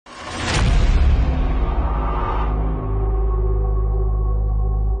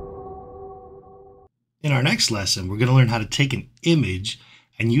In our next lesson, we're going to learn how to take an image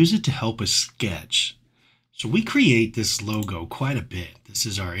and use it to help us sketch. So we create this logo quite a bit. This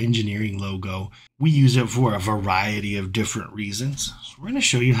is our engineering logo. We use it for a variety of different reasons. So we're going to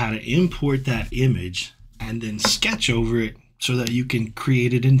show you how to import that image and then sketch over it so that you can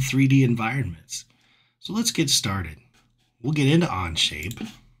create it in 3D environments. So let's get started. We'll get into Onshape.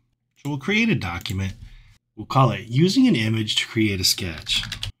 So we'll create a document. We'll call it Using an Image to Create a Sketch.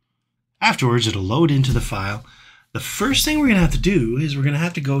 Afterwards, it'll load into the file. The first thing we're going to have to do is we're going to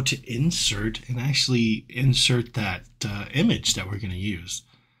have to go to Insert and actually insert that image that we're going to use.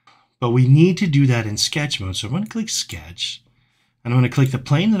 But we need to do that in sketch mode. So I'm going to click Sketch. And I'm going to click the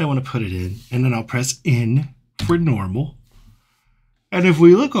plane that I want to put it in. And then I'll press N for normal. And if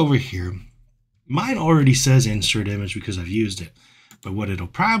we look over here, mine already says Insert Image because I've used it. But what it'll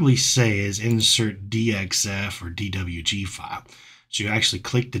probably say is Insert DXF or DWG file. So you actually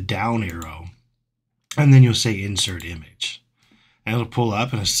click the down arrow and then you'll say Insert Image. And it'll pull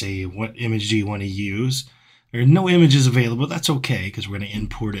up and it'll say, what image do you want to use? There are no images available. That's okay because we're going to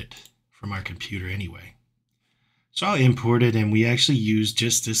import it from our computer anyway. So I'll import it and we actually use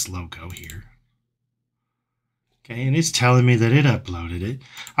just this logo here. Okay, and it's telling me that it uploaded it.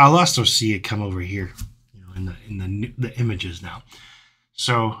 I'll also see it come over here, in the images now.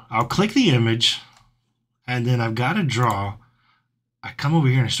 So I'll click the image and then I've got to draw. I come over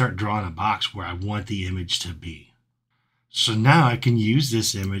here and I start drawing a box where I want the image to be. So now I can use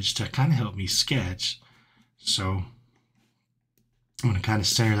this image to kind of help me sketch. So I'm going to kind of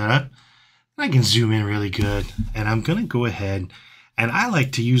center that up. I can zoom in really good. And I'm going to go ahead and I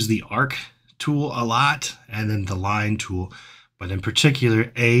like to use the arc tool a lot and then the line tool. But in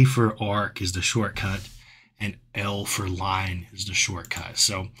particular, A for arc is the shortcut and L for line is the shortcut.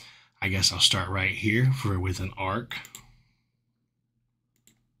 So I guess I'll start right here with an arc.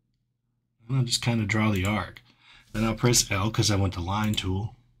 And I'll just kind of draw the arc. Then I'll press L because I want the line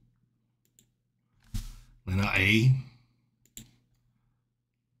tool. Then I'll A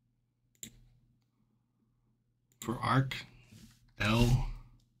for arc, L.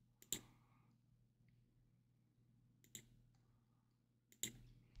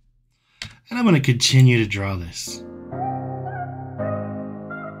 And I'm going to continue to draw this.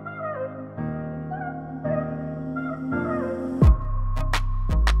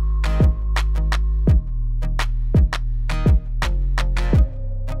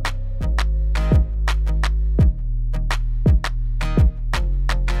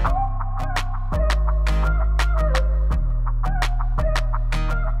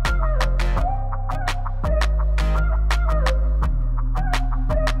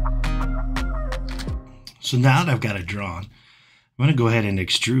 So now that I've got it drawn, I'm going to go ahead and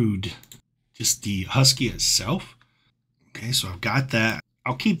extrude just the husky itself. Okay, so I've got that.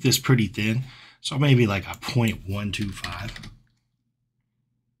 I'll keep this pretty thin, so maybe like a 0.125.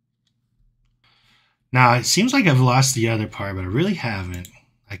 Now it seems like I've lost the other part, but I really haven't.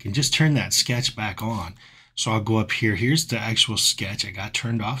 I can just turn that sketch back on. So I'll go up here. Here's the actual sketch I got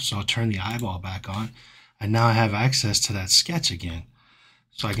turned off, so I'll turn the eyeball back on. And now I have access to that sketch again.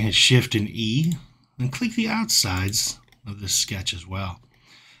 So I can hit Shift and E. And click the outsides of this sketch as well.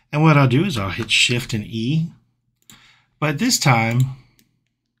 And what I'll do is I'll hit Shift and E. But this time,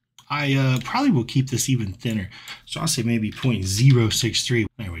 I probably will keep this even thinner. So I'll say maybe 0.063.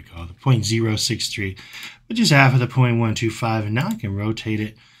 There we go, the 0.063. But just half of the 0.125. And now I can rotate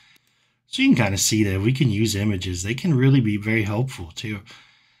it. So you can kind of see that if we can use images, they can really be very helpful too.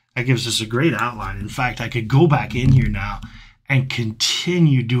 That gives us a great outline. In fact, I could go back in here now and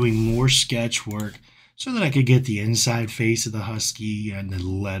continue doing more sketch work so that I could get the inside face of the husky and the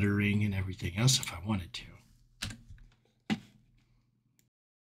lettering and everything else if I wanted to.